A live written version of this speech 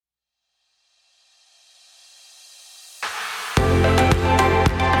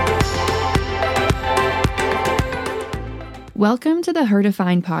Welcome to the Her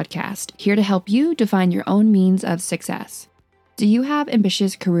Define podcast, here to help you define your own means of success. Do you have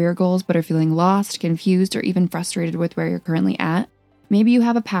ambitious career goals but are feeling lost, confused, or even frustrated with where you're currently at? Maybe you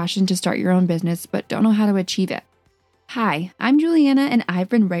have a passion to start your own business but don't know how to achieve it. Hi, I'm Juliana, and I've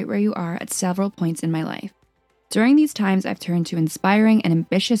been right where you are at several points in my life. During these times, I've turned to inspiring and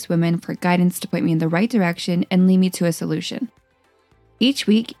ambitious women for guidance to point me in the right direction and lead me to a solution. Each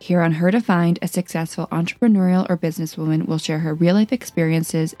week, here on Her Defined, a successful entrepreneurial or businesswoman will share her real-life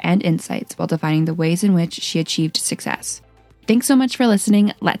experiences and insights while defining the ways in which she achieved success. Thanks so much for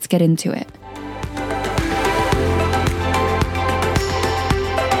listening. Let's get into it.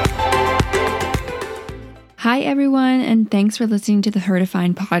 Hi, everyone, and thanks for listening to the Her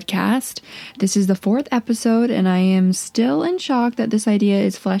Defined podcast. This is the 4th episode, and I am still in shock that this idea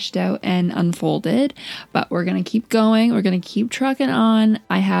is fleshed out and unfolded, but we're going to keep going. We're going to keep trucking on.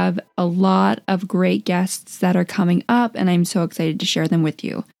 I have a lot of great guests that are coming up, and I'm so excited to share them with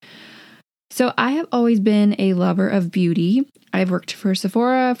you. So I have always been a lover of beauty. I've worked for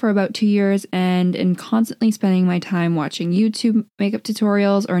Sephora for about 2 years and am constantly spending my time watching YouTube makeup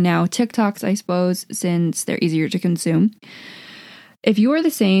tutorials, or now TikToks, I suppose, since they're easier to consume. If you are the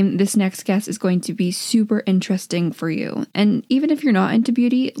same, this next guest is going to be super interesting for you. And even if you're not into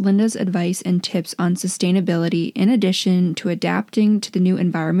beauty, Linda's advice and tips on sustainability, in addition to adapting to the new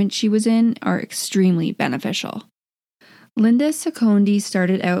environment she was in, are extremely beneficial. Linda Secondi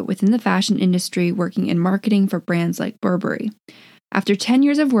started out within the fashion industry working in marketing for brands like Burberry. After 10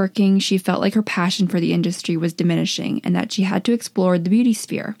 years of working, she felt like her passion for the industry was diminishing and that she had to explore the beauty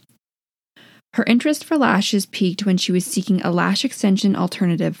sphere. Her interest for lashes peaked when she was seeking a lash extension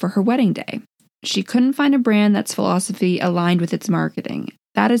alternative for her wedding day. She couldn't find a brand that's philosophy aligned with its marketing.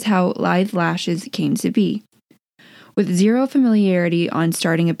 That is how Lithe Lashes came to be. With zero familiarity on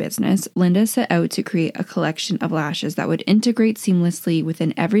starting a business, Linda set out to create a collection of lashes that would integrate seamlessly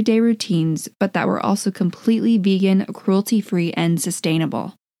within everyday routines, but that were also completely vegan, cruelty-free, and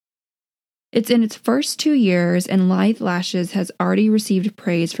sustainable. It's in its first 2 years, and Lithe Lashes has already received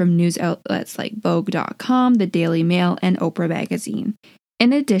praise from news outlets like Vogue.com, the Daily Mail, and Oprah Magazine.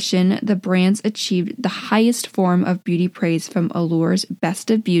 In addition, the brands achieved the highest form of beauty praise from Allure's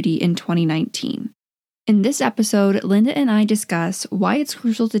Best of Beauty in 2019. In this episode, Linda and I discuss why it's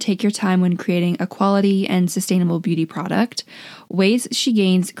crucial to take your time when creating a quality and sustainable beauty product, ways she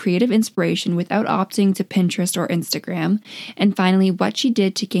gains creative inspiration without opting to Pinterest or Instagram, and finally, what she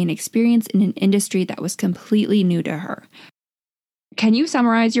did to gain experience in an industry that was completely new to her. Can you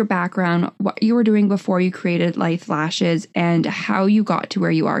summarize your background, what you were doing before you created Lithe Lashes, and how you got to where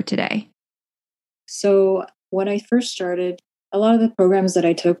you are today? So when I first started, a lot of the programs that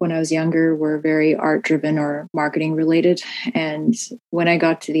I took when I was younger were very art driven or marketing related. And when I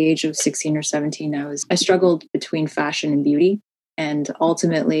got to the age of 16 or 17, I struggled between fashion and beauty. And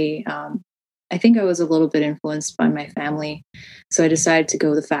ultimately, I think I was a little bit influenced by my family. So I decided to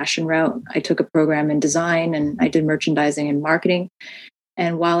go the fashion route. I took a program in design and I did merchandising and marketing.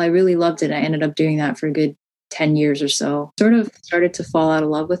 And while I really loved it, I ended up doing that for a good 10 years or so. Sort of started to fall out of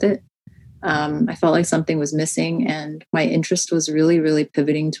love with it. I felt like something was missing, and my interest was really, really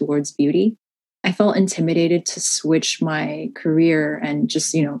pivoting towards beauty. I felt intimidated to switch my career and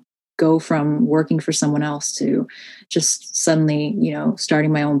just, go from working for someone else to just suddenly,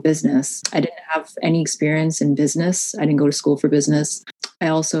 starting my own business. I didn't have any experience in business. I didn't go to school for business. I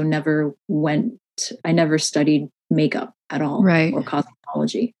also never studied makeup at all, right, or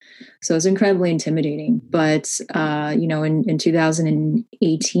cosmetology. So it's incredibly intimidating. But, in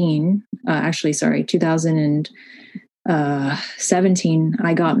 2017,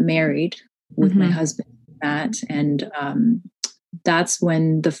 I got married with my husband, Matt. And that's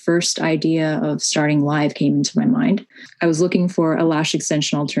when the first idea of starting Lithe came into my mind. I was looking for a lash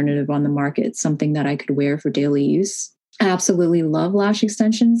extension alternative on the market, something that I could wear for daily use. I absolutely love lash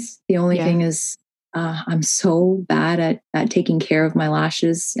extensions. The only thing is, I'm so bad at taking care of my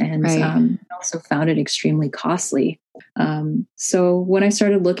lashes, and I also found it extremely costly. So when I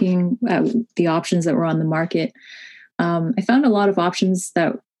started looking at the options that were on the market, I found a lot of options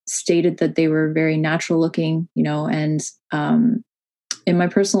that stated that they were very natural looking, and in my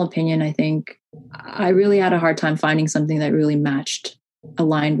personal opinion, I think I really had a hard time finding something that really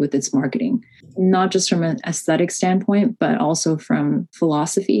aligned with its marketing, not just from an aesthetic standpoint, but also from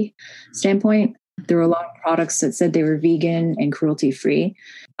philosophy standpoint. There were a lot of products that said they were vegan and cruelty-free.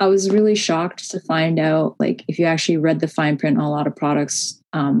 I was really shocked to find out, if you actually read the fine print on a lot of products,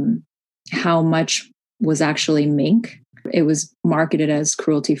 how much was actually mink. It was marketed as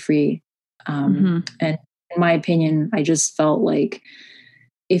cruelty-free. And in my opinion, I just felt like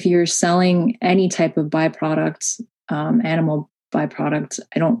if you're selling any type of byproducts, animal byproduct,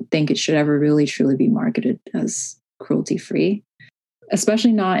 I don't think it should ever really truly be marketed as cruelty free,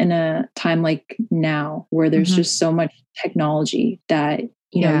 especially not in a time like now where there's just so much technology that,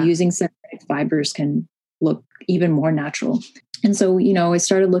 using synthetic fibers can look even more natural. And so, I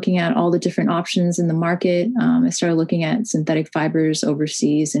started looking at all the different options in the market. I started looking at synthetic fibers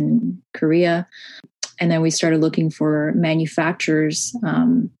overseas in Korea. And then we started looking for manufacturers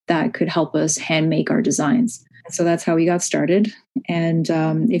that could help us hand make our designs. So that's how we got started. And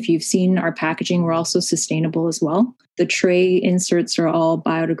if you've seen our packaging, we're also sustainable as well. The tray inserts are all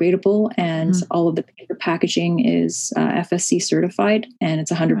biodegradable, and all of the paper packaging is FSC certified, and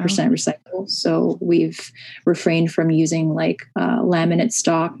it's 100% recyclable. So we've refrained from using like laminate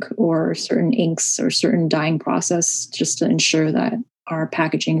stock or certain inks or certain dyeing process just to ensure that our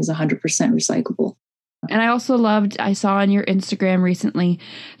packaging is 100% recyclable. And I also I saw on your Instagram recently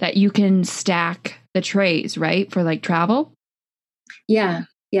that you can stack the trays, right? For like travel. Yeah.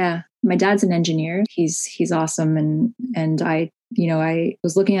 My dad's an engineer. He's awesome. And I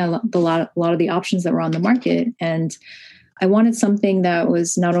was looking at a lot of the options that were on the market, and I wanted something that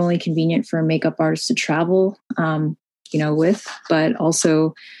was not only convenient for makeup artists to travel, with, but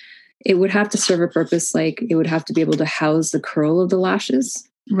also it would have to serve a purpose. Like it would have to be able to house the curl of the lashes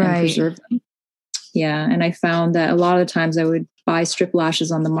and preserve them. Yeah. And I found that a lot of the times I would buy strip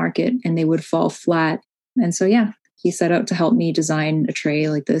lashes on the market and they would fall flat. And so, he set out to help me design a tray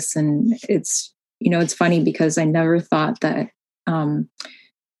like this. And it's funny because I never thought that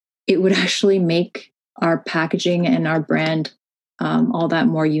it would actually make our packaging and our brand all that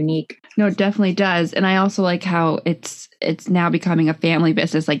more unique. No, it definitely does. And I also like how it's now becoming a family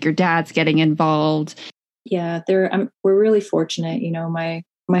business. Like your dad's getting involved. Yeah, we're really fortunate.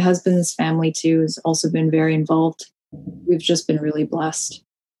 My husband's family too has also been very involved. We've just been really blessed.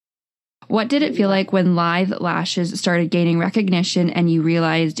 What did it feel like when Live Lashes started gaining recognition and you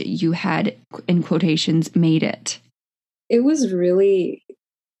realized you had, in quotations, made it? It was really,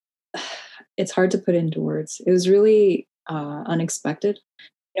 it's hard to put into words. It was really unexpected.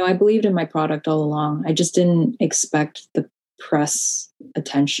 I believed in my product all along. I just didn't expect the press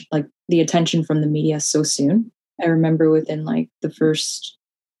attention, like the attention from the media so soon. I remember within like the first,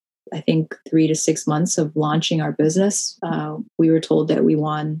 I think 3 to 6 months of launching our business, we were told that we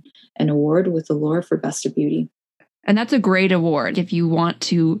won an award with Allure for Best of Beauty. And that's a great award. If you want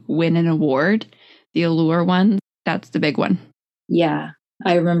to win an award, the Allure one, that's the big one. Yeah.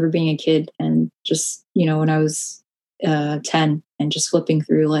 I remember being a kid and just, when I was 10 and just flipping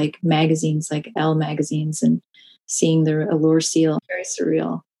through like magazines, like Elle magazines, and seeing the Allure seal, very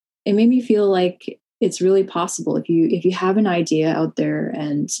surreal. It made me feel like it's really possible if you have an idea out there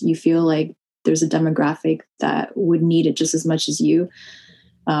and you feel like there's a demographic that would need it just as much as you.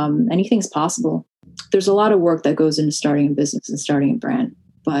 Anything's possible. There's a lot of work that goes into starting a business and starting a brand,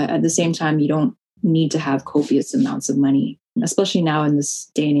 but at the same time, you don't need to have copious amounts of money, especially now in this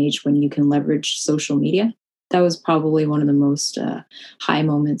day and age when you can leverage social media. That was probably one of the most high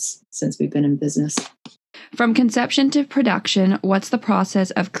moments since we've been in business. From conception to production, what's the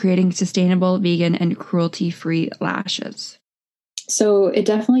process of creating sustainable, vegan, and cruelty-free lashes? So it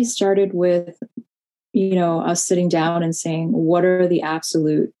definitely started with, us sitting down and saying, what are the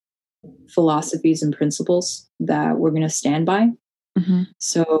absolute philosophies and principles that we're going to stand by? Mm-hmm.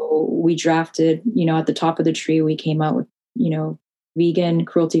 So we drafted, at the top of the tree, we came out with, vegan,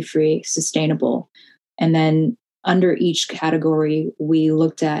 cruelty-free, sustainable. And then under each category, we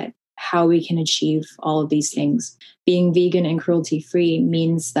looked at how we can achieve all of these things. Being vegan and cruelty-free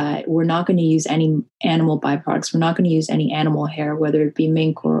means that we're not going to use any animal byproducts. We're not going to use any animal hair, whether it be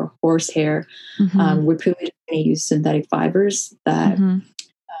mink or horse hair. Mm-hmm. We're purely going to use synthetic fibers that,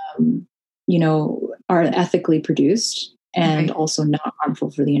 are ethically produced and also not harmful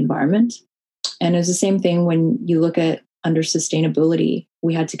for the environment. And it's the same thing when you look at under sustainability.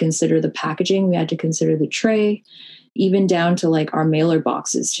 We had to consider the packaging. We had to consider the tray, even down to like our mailer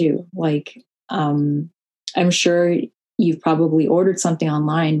boxes too. Like, I'm sure you've probably ordered something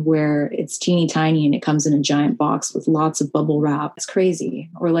online where it's teeny tiny and it comes in a giant box with lots of bubble wrap. It's crazy.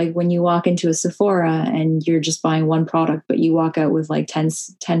 Or like when you walk into a Sephora and you're just buying one product, but you walk out with like 10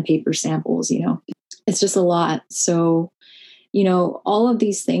 paper samples, it's just a lot. So, all of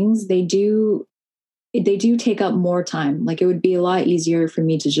these things, they do take up more time. Like it would be a lot easier for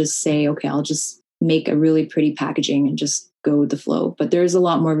me to just say, okay, I'll just make a really pretty packaging and just go with the flow. But there's a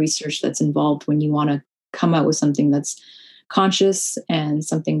lot more research that's involved when you want to come out with something that's conscious and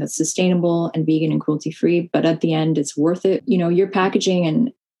something that's sustainable and vegan and cruelty free. But at the end, it's worth it. Your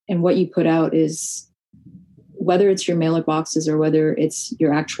packaging and what you put out is, whether it's your mailer boxes or whether it's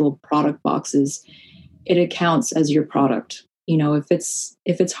your actual product boxes, it accounts as your product. You know, if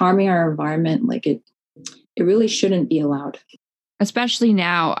it's harming our environment, like it really shouldn't be allowed. Especially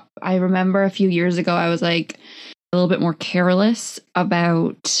now. I remember a few years ago, I was like a little bit more careless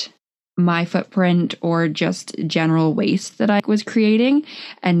about my footprint or just general waste that I was creating.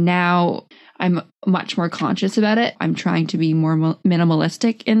 And now I'm much more conscious about it. I'm trying to be more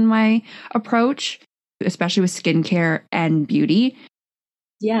minimalistic in my approach, especially with skincare and beauty.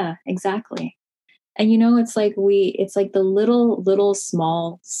 Yeah, exactly. And you know, it's like the little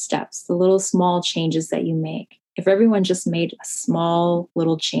small steps, the little small changes that you make. If everyone just made a small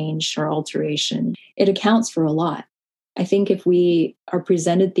little change or alteration, it accounts for a lot. I think if we are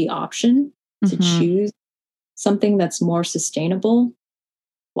presented the option to choose something that's more sustainable,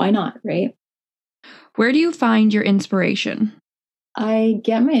 why not, right? Where do you find your inspiration? I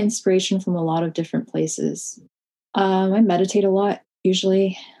get my inspiration from a lot of different places. I meditate a lot,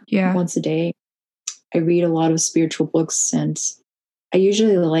 usually once a day. I read a lot of spiritual books, and I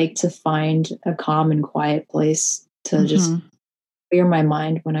usually like to find a calm and quiet place to just clear my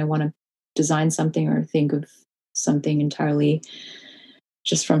mind when I want to design something or think of something entirely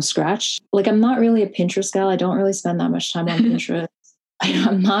just from scratch. Like, I'm not really a Pinterest gal. I don't really spend that much time on Pinterest.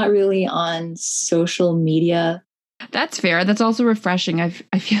 I'm not really on social media. That's fair. That's also refreshing. I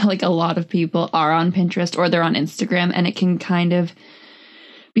feel like a lot of people are on Pinterest or they're on Instagram, and it can kind of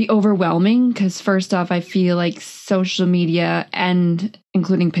be overwhelming because first off, I feel like social media and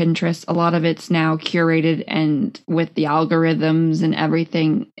including Pinterest, a lot of it's now curated, and with the algorithms and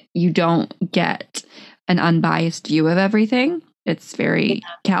everything, you don't get an unbiased view of everything. It's very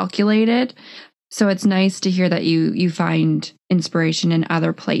calculated. So it's nice to hear that you find inspiration in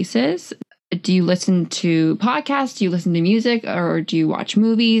other places. Do you listen to podcasts? Do you listen to music, or do you watch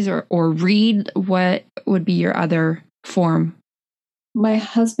movies or read? What would be your other form? My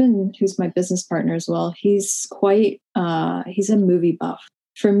husband, who's my business partner as well, he's he's a movie buff.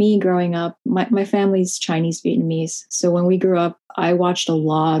 For me, growing up, my family's Chinese Vietnamese. So when we grew up, I watched a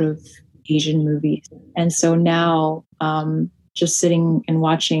lot of Asian movies. And so now, just sitting and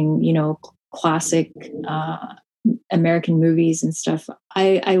watching, you know, classic American movies and stuff.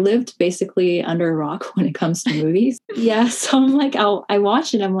 I lived basically under a rock when it comes to movies. Yeah. So I'm like, I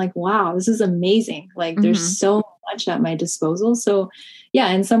watch it. I'm like, wow, this is amazing. Like there's so much at my disposal. So yeah,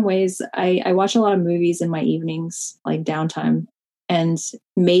 in some ways I watch a lot of movies in my evenings, like downtime. And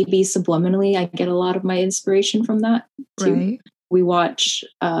maybe subliminally, I get a lot of my inspiration from that too. Right. We watch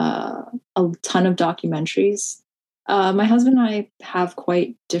a ton of documentaries. My husband and I have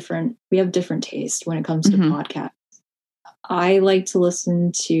different taste when it comes to podcasts. I like to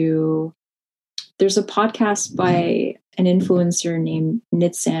listen to, there's a podcast by an influencer named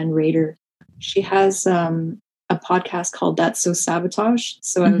Nitsan Raider. She has a podcast called That's So Sabotage.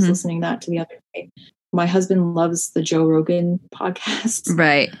 So I was listening to that the other day. My husband loves the Joe Rogan podcast.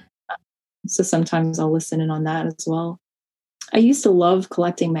 Right. So sometimes I'll listen in on that as well. I used to love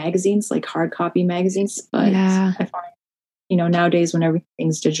collecting magazines, like hard copy magazines, but I find, you know, nowadays when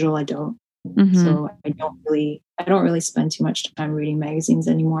everything's digital, I don't. So I don't really spend too much time reading magazines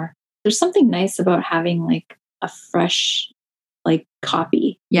anymore. There's something nice about having like a fresh, like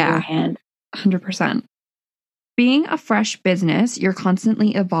copy in your hand. 100%. Being a fresh business, you're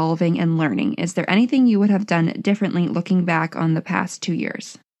constantly evolving and learning. Is there anything you would have done differently looking back on the past 2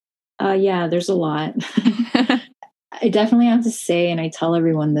 years? Yeah, there's a lot. I definitely have to say, and I tell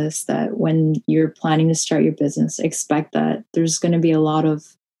everyone this, that when you're planning to start your business, expect that there's going to be a lot of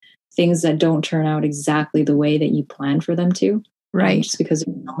things that don't turn out exactly the way that you plan for them to. Right. Just because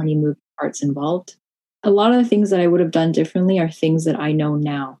there's so many moving parts involved. A lot of the things that I would have done differently are things that I know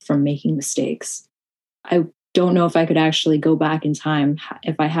now from making mistakes. I don't know if I could actually go back in time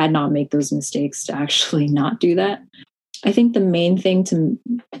if I had not made those mistakes to actually not do that. I think the main thing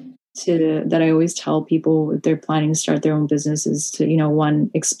that I always tell people if they're planning to start their own business is to, you know,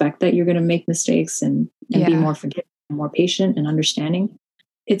 one, expect that you're going to make mistakes and be more forgiving, more patient and understanding.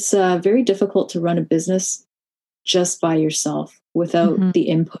 It's very difficult to run a business just by yourself without the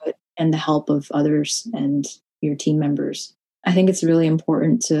input and the help of others and your team members. I think it's really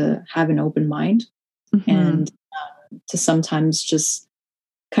important to have an open mind and to sometimes just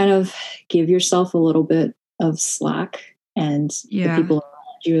kind of give yourself a little bit of slack and the people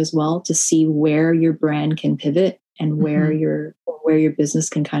around you as well to see where your brand can pivot and where your business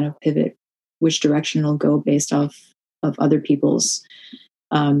can kind of pivot, which direction it'll go based off of other people's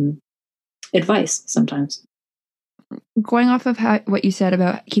advice sometimes. Going off of what you said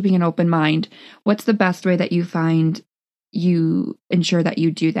about keeping an open mind, what's the best way that you find you ensure that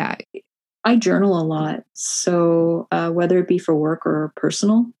you do that? I journal a lot. So whether it be for work or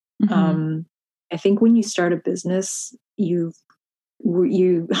personal, I think when you start a business, you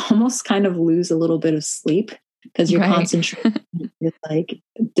almost kind of lose a little bit of sleep because your concentration is like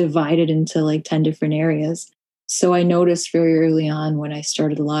divided into like 10 different areas. So I noticed very early on when I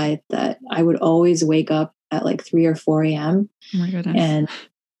started live that I would always wake up at like 3 or 4 a.m. Oh my goodness. And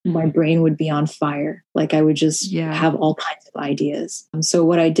my brain would be on fire. Like I would just have all kinds of ideas. So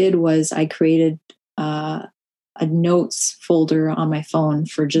what I did was I created a notes folder on my phone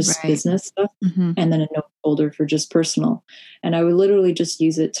for just business stuff, and then a note folder for just personal. And I would literally just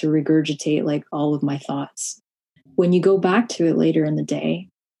use it to regurgitate like all of my thoughts. When you go back to it later in the day,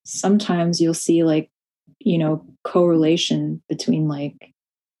 sometimes you'll see like, correlation between like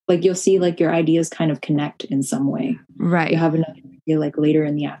you'll see like your ideas kind of connect in some way. Right. You have another idea like later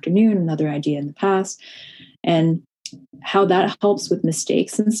in the afternoon, another idea in the past. And how that helps with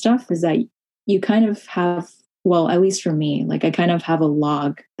mistakes and stuff is that you kind of have, well, at least for me, like I kind of have a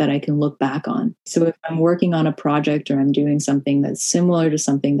log that I can look back on. So if I'm working on a project or I'm doing something that's similar to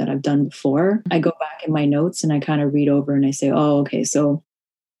something that I've done before, I go back in my notes and I kind of read over and I say, oh, okay. So,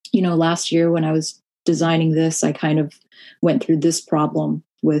 last year when I was designing this, I kind of went through this problem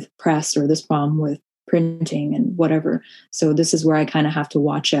with press or this problem with printing and whatever. So this is where I kind of have to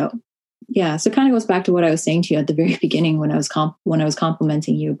watch out. Yeah. So it kind of goes back to what I was saying to you at the very beginning when I was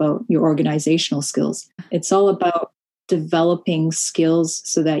complimenting you about your organizational skills. It's all about developing skills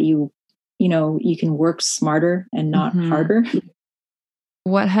so that you can work smarter and not harder.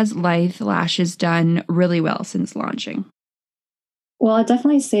 What has Lithe Lashes done really well since launching? Well, I'd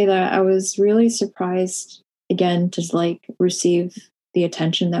definitely say that I was really surprised again to like receive the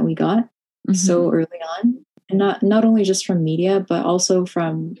attention that we got so early on, and not only just from media, but also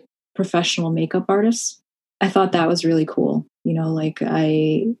from professional makeup artists. I thought that was really cool. Like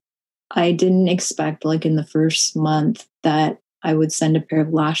I didn't expect like in the first month that I would send a pair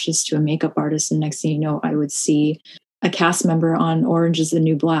of lashes to a makeup artist, and next thing you know, I would see a cast member on Orange is the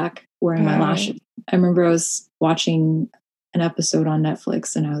New Black wearing my lashes. I remember I was watching an episode on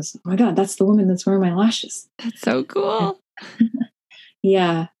Netflix and I was, oh my God, that's the woman that's wearing my lashes. That's so cool.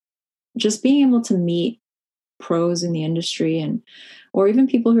 Yeah. Just being able to meet pros in the industry or even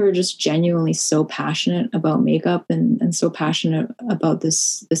people who are just genuinely so passionate about makeup and so passionate about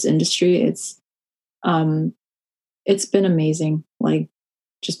this industry. It's been amazing. Like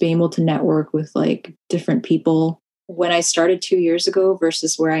just being able to network with like different people when I started 2 years ago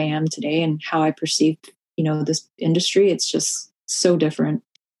versus where I am today and how I perceived this industry, it's just so different.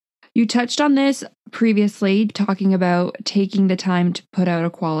 You touched on this previously, talking about taking the time to put out a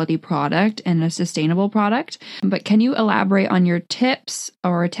quality product and a sustainable product. But can you elaborate on your tips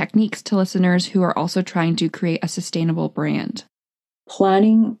or techniques to listeners who are also trying to create a sustainable brand?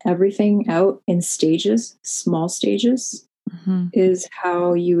 Planning everything out in stages, small stages, is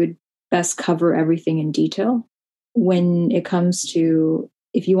how you would best cover everything in detail. When it comes to,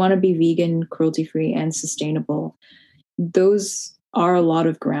 if you want to be vegan, cruelty-free, and sustainable, those are a lot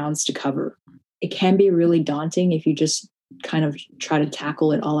of grounds to cover. It can be really daunting if you just kind of try to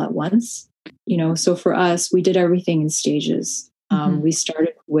tackle it all at once. So for us, we did everything in stages. We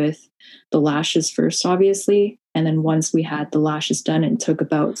started with the lashes first, obviously. And then once we had the lashes done, it took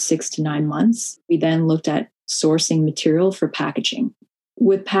about 6 to 9 months. We then looked at sourcing material for packaging.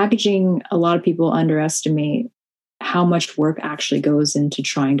 With packaging, a lot of people underestimate how much work actually goes into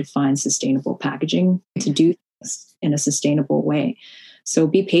trying to find sustainable packaging to do things in a sustainable way. So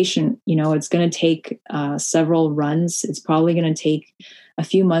be patient. It's going to take several runs. It's probably going to take a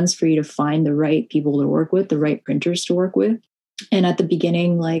few months for you to find the right people to work with, the right printers to work with. And at the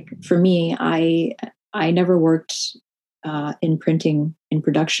beginning, like for me, I never worked in printing, in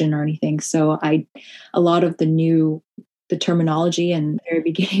production or anything. So a lot of the terminology in the very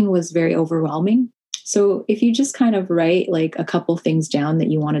beginning was very overwhelming. So if you just kind of write like a couple things down that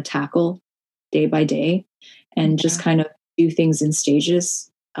you want to tackle day by day and just kind of do things in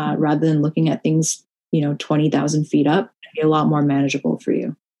stages rather than looking at things, 20,000 feet up, it'd be a lot more manageable for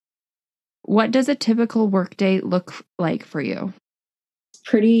you. What does a typical workday look like for you? It's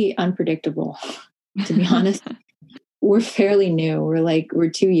pretty unpredictable, to be honest. We're fairly new. We're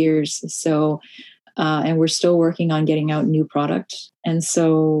 2 years. So, and we're still working on getting out new product. And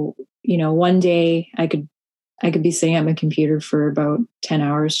so, one day I could be sitting at my computer for about 10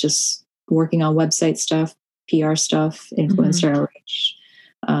 hours, just working on website stuff, PR stuff, influencer outreach,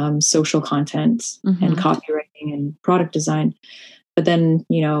 social content and copywriting and product design. But then,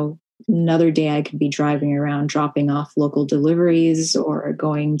 another day I could be driving around, dropping off local deliveries or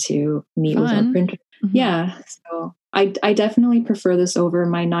going to meet with our printer. Yeah. So I definitely prefer this over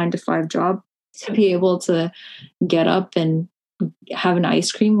my 9-to-5 job, to be able to get up and have an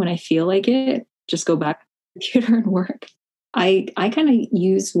ice cream when I feel like it, just go back to the computer and work. I kind of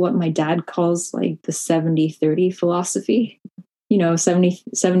use what my dad calls like the 70-30 philosophy,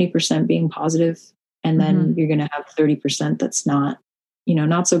 70% being positive, and then you're going to have 30% that's not,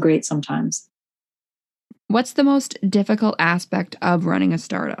 not so great sometimes. What's the most difficult aspect of running a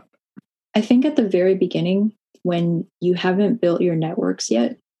startup? I think at the very beginning, when you haven't built your networks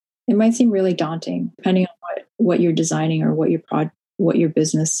yet, it might seem really daunting, depending on what you're designing or what your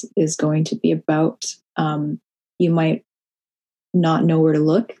business is going to be about. You might not know where to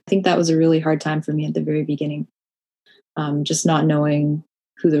look. I think that was a really hard time for me at the very beginning. Just not knowing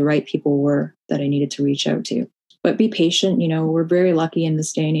who the right people were that I needed to reach out to. But be patient. We're very lucky in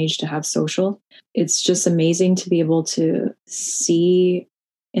this day and age to have social. It's just amazing to be able to see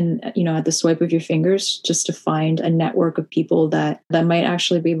at the swipe of your fingers, just to find a network of people that might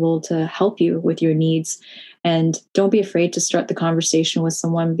actually be able to help you with your needs. And don't be afraid to start the conversation with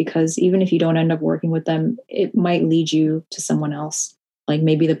someone, because even if you don't end up working with them, it might lead you to someone else. Like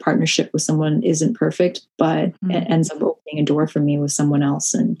maybe the partnership with someone isn't perfect, but it ends up opening a door for me with someone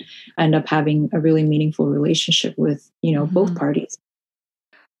else, and I end up having a really meaningful relationship with, both parties.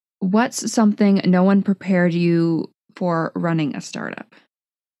 What's something no one prepared you for running a startup?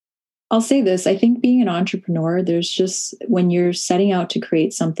 I'll say this. I think being an entrepreneur, there's just, when you're setting out to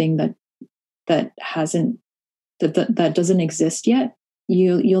create something that doesn't exist yet,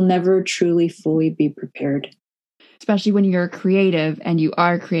 you'll never truly fully be prepared. Especially when you're creative and you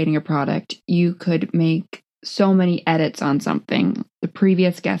are creating a product, you could make so many edits on something. The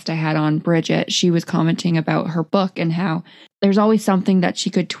previous guest I had on, Bridget, she was commenting about her book and how there's always something that she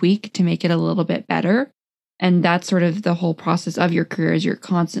could tweak to make it a little bit better. And that's sort of the whole process of your career, is you're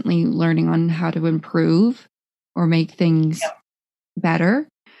constantly learning on how to improve or make things better.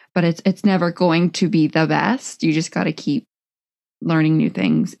 But it's never going to be the best. You just got to keep learning new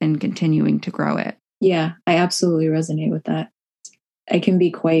things and continuing to grow it. Yeah, I absolutely resonate with that. I can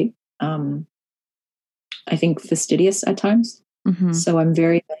be quite, I think, fastidious at times. Mm-hmm. So I'm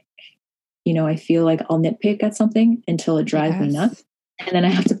very, I feel like I'll nitpick at something until it drives me nuts. And then I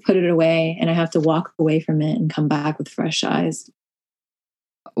have to put it away, and I have to walk away from it and come back with fresh eyes.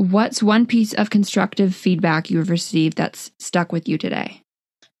 What's one piece of constructive feedback you've received that's stuck with you today?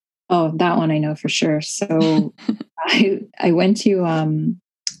 Oh, that one I know for sure. So I went to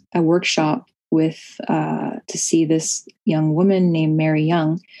a workshop to see this young woman named Mary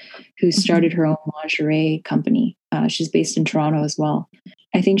Young, who started her own lingerie company. She's based in Toronto as well.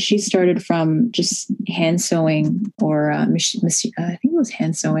 I think she started from just hand sewing, or I think it was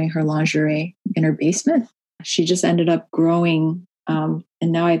hand sewing her lingerie in her basement. She just ended up growing, and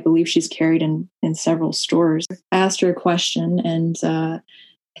now I believe she's carried in several stores. I asked her a question, and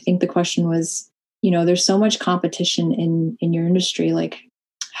I think the question was, there's so much competition in your industry. Like,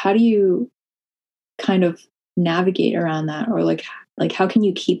 how do you kind of navigate around that, or like how can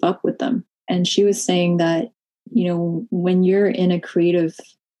you keep up with them? And she was saying that, when you're in a creative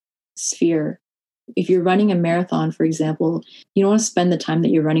sphere, if you're running a marathon, for example, you don't want to spend the time that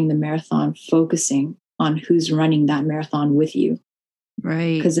you're running the marathon focusing on who's running that marathon with you.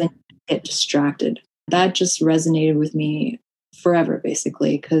 Right. Because then you get distracted. That just resonated with me forever,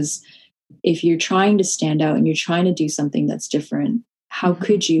 basically, because if you're trying to stand out and you're trying to do something that's different, how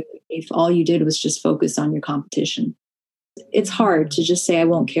could you, if all you did was just focus on your competition? It's hard to just say, I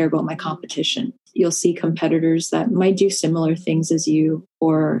won't care about my competition. You'll see competitors that might do similar things as you,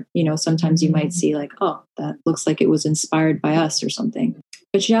 or, sometimes you might see like, oh, that looks like it was inspired by us or something.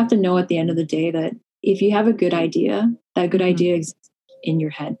 But you have to know at the end of the day that if you have a good idea, that good idea exists in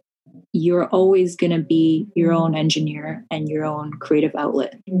your head. You're always going to be your own engineer and your own creative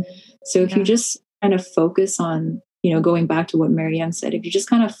outlet. So if you just kind of focus on, going back to what Mary Young said, if you just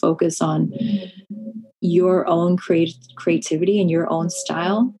kind of focus on your own creativity and your own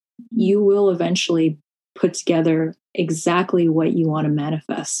style, you will eventually put together exactly what you want to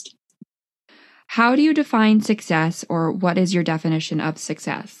manifest. How do you define success, or what is your definition of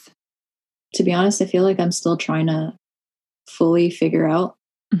success? To be honest, I feel like I'm still trying to fully figure out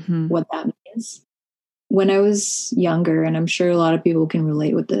what that means. When I was younger, and I'm sure a lot of people can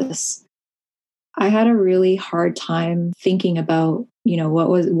relate with this, I had a really hard time thinking about,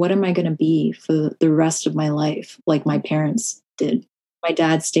 what am I going to be for the rest of my life, like my parents did. My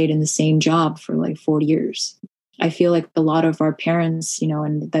dad stayed in the same job for like 40 years. I feel like a lot of our parents,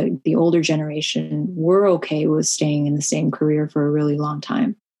 and the older generation were okay with staying in the same career for a really long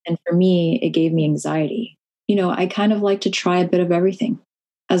time. And for me, it gave me anxiety. I kind of like to try a bit of everything.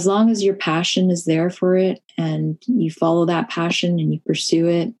 As long as your passion is there for it and you follow that passion and you pursue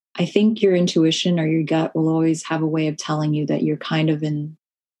it, I think your intuition or your gut will always have a way of telling you that you're kind of in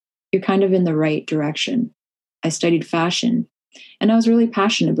you're kind of in the right direction. I studied fashion and I was really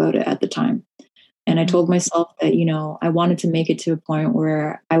passionate about it at the time. And I told myself that, I wanted to make it to a point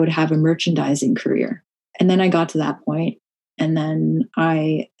where I would have a merchandising career. And then I got to that point, and then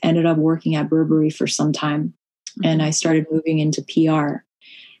I ended up working at Burberry for some time, and I started moving into PR.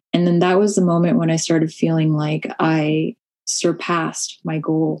 And then that was the moment when I started feeling like I surpassed my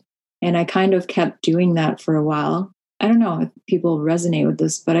goal. And I kind of kept doing that for a while. I don't know if people resonate with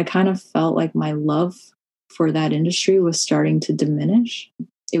this, but I kind of felt like my love for that industry was starting to diminish.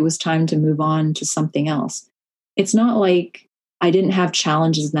 It was time to move on to something else. It's not like I didn't have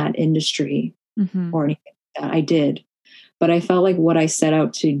challenges in that industry or anything like that. I did, but I felt like what I set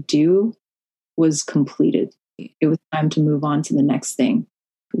out to do was completed. It was time to move on to the next thing.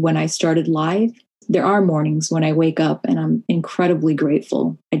 When I started live, there are mornings when I wake up and I'm incredibly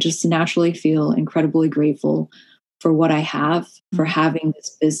grateful. I just naturally feel incredibly grateful for what I have, for having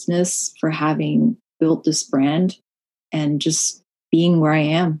this business, for having built this brand, and just being where I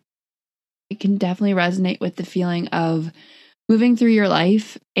am. I can definitely resonate with the feeling of moving through your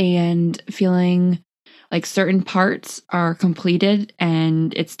life and feeling like certain parts are completed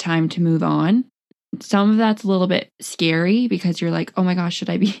and it's time to move on. Some of that's a little bit scary because you're like, oh my gosh, should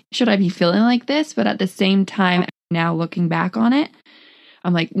I be feeling like this? But at the same time, now looking back on it,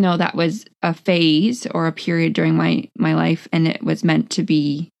 I'm like, no, that was a phase or a period during my life, and it was meant to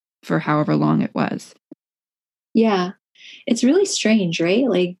be for however long it was. Yeah. It's really strange, right?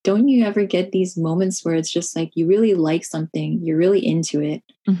 Like, don't you ever get these moments where it's just like you really like something, you're really into it,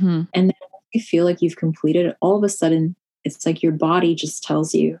 and then you feel like you've completed it, all of a sudden, it's like your body just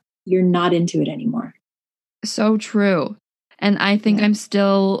tells you you're not into it anymore. So true. And I think I'm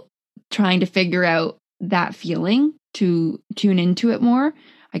still trying to figure out that feeling to tune into it more.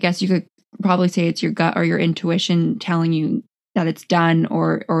 I guess you could probably say it's your gut or your intuition telling you that it's done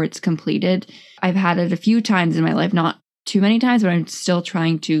or it's completed. I've had it a few times in my life, not too many times, but I'm still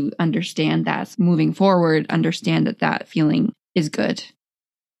trying to understand that moving forward, understand that feeling is good.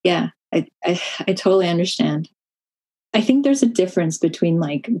 Yeah, I totally understand. I think there's a difference between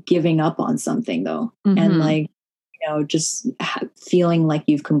like giving up on something though, and like, just feeling like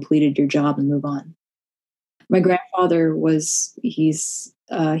you've completed your job and move on. My grandfather he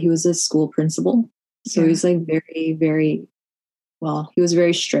was a school principal. So he's like very, very, he was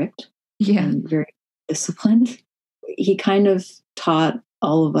very strict and very disciplined. He kind of taught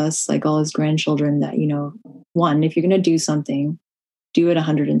all of us, like all his grandchildren, that, one, if you're going to do something, do it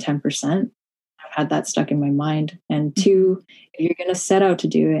 110%. I've had that stuck in my mind. And two, if you're going to set out to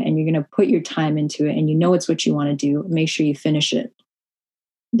do it and you're going to put your time into it and it's what you want to do, make sure you finish it.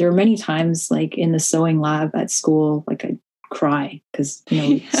 There are many times, like in the sewing lab at school, like I'd cry because,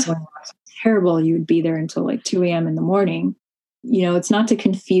 sewing labs are terrible. You would be there until like 2 a.m. in the morning. It's not to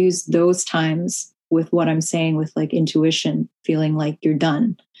confuse those times with what I'm saying with like intuition, feeling like you're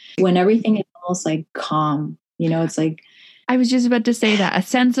done. When everything is almost like calm, it's like, I was just about to say that, a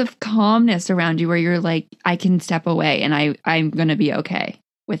sense of calmness around you where you're like, I can step away and I'm going to be okay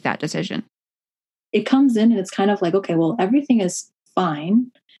with that decision. It comes in and it's kind of like, okay, well, everything is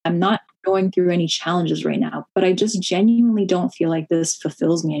fine. I'm not going through any challenges right now, but I just genuinely don't feel like this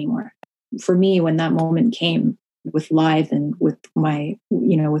fulfills me anymore. For me, when that moment came with live and with my,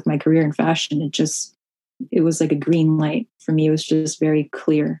 with my career in fashion, it was like a green light for me. It was just very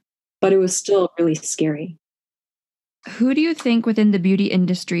clear, but it was still really scary. Who do you think within the beauty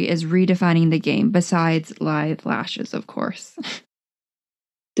industry is redefining the game besides Live Lashes, of course?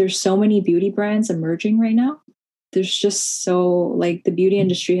 There's so many beauty brands emerging right now. There's just the beauty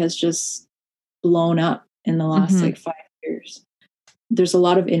industry has just blown up in the last 5 years. There's a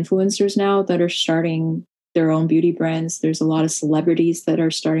lot of influencers now that are starting their own beauty brands. There's a lot of celebrities that are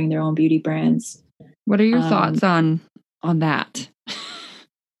starting their own beauty brands. What are your thoughts on that?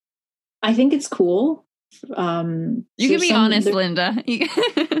 I think it's cool. You can be honest, Linda.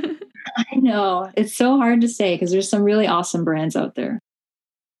 I know. It's so hard to say because there's some really awesome brands out there.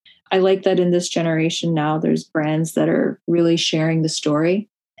 I like that in this generation now, there's brands that are really sharing the story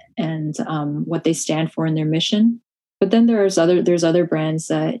and what they stand for in their mission. But then there's other brands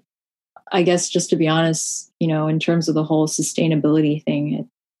that, I guess, just to be honest, in terms of the whole sustainability thing, it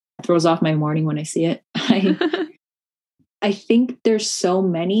throws off my morning when I see it. I think there's so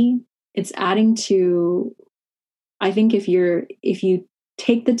many. It's adding to, I think if you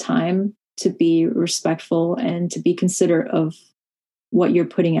take the time to be respectful and to be considerate of what you're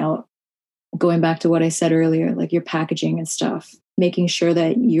putting out, going back to what I said earlier, like your packaging and stuff, making sure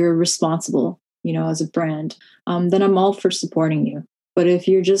that you're responsible, as a brand, then I'm all for supporting you. But if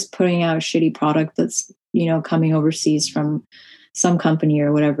you're just putting out a shitty product that's, coming overseas from some company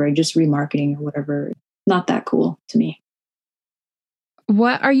or whatever, just remarketing or whatever. Not that cool to me.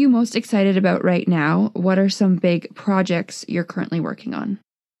 What are you most excited about right now? What are some big projects you're currently working on?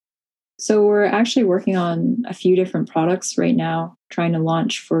 So we're actually working on a few different products right now, trying to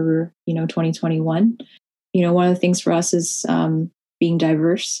launch for, 2021. One of the things for us is being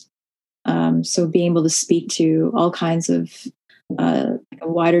diverse. So being able to speak to all kinds of a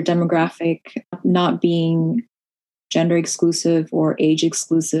wider demographic, not being gender exclusive or age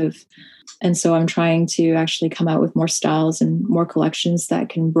exclusive. And so I'm trying to actually come out with more styles and more collections that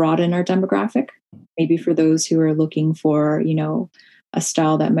can broaden our demographic. Maybe for those who are looking for, a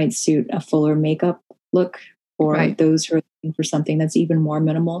style that might suit a fuller makeup look, or Right. those who are looking for something that's even more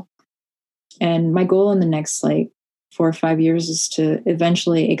minimal. And my goal in the next 4 or 5 years is to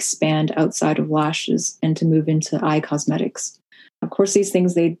eventually expand outside of lashes and to move into eye cosmetics. Of course, these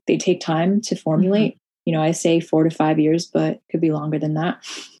things, they take time to formulate. I say 4 to 5 years, but it could be longer than that.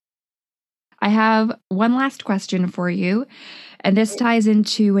 I have one last question for you. And this ties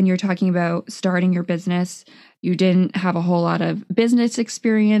into when you're talking about starting your business. You didn't have a whole lot of business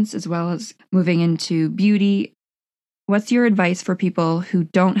experience as well as moving into beauty. What's your advice for people who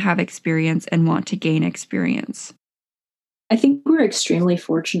don't have experience and want to gain experience? I think we're extremely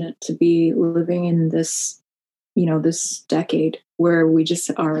fortunate to be living in this, this decade where we just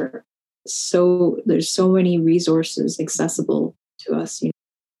are there's so many resources accessible to us.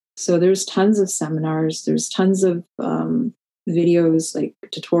 So there's tons of seminars, there's tons of videos, like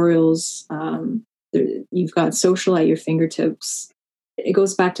tutorials. You've got social at your fingertips. It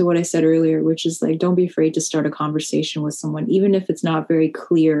goes back to what I said earlier, which is don't be afraid to start a conversation with someone, even if it's not very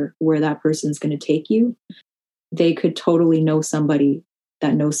clear where that person's going to take you. They could totally know somebody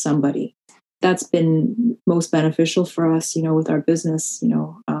that knows somebody. That's been most beneficial for us, with our business.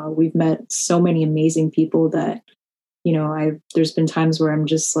 We've met so many amazing people that, there's been times where I'm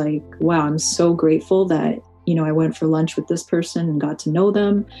just like, wow, I'm so grateful that, I went for lunch with this person and got to know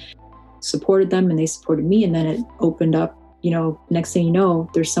them, supported them, and they supported me. And then it opened up, next thing you know,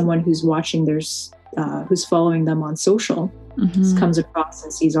 there's someone who's watching, who's following them on social, comes across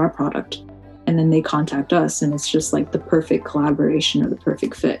and sees our product. And then they contact us, and it's just like the perfect collaboration or the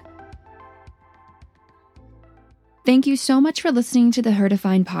perfect fit. Thank you so much for listening to the Her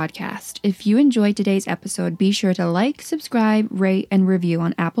Define podcast. If you enjoyed today's episode, be sure to like, subscribe, rate, and review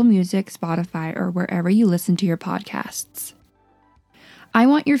on Apple Music, Spotify, or wherever you listen to your podcasts. I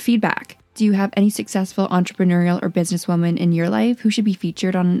want your feedback. Do you have any successful entrepreneurial or businesswoman in your life who should be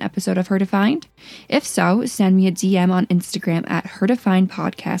featured on an episode of Her Defined? If so, send me a DM on Instagram at Her Defined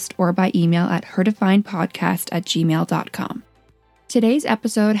Podcast or by email at herdefinedpodcast@gmail.com. Today's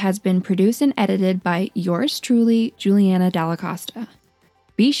episode has been produced and edited by yours truly, Juliana Dallacosta.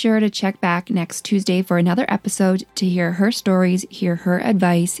 Be sure to check back next Tuesday for another episode to hear her stories, hear her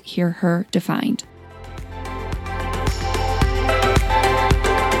advice, hear her defined.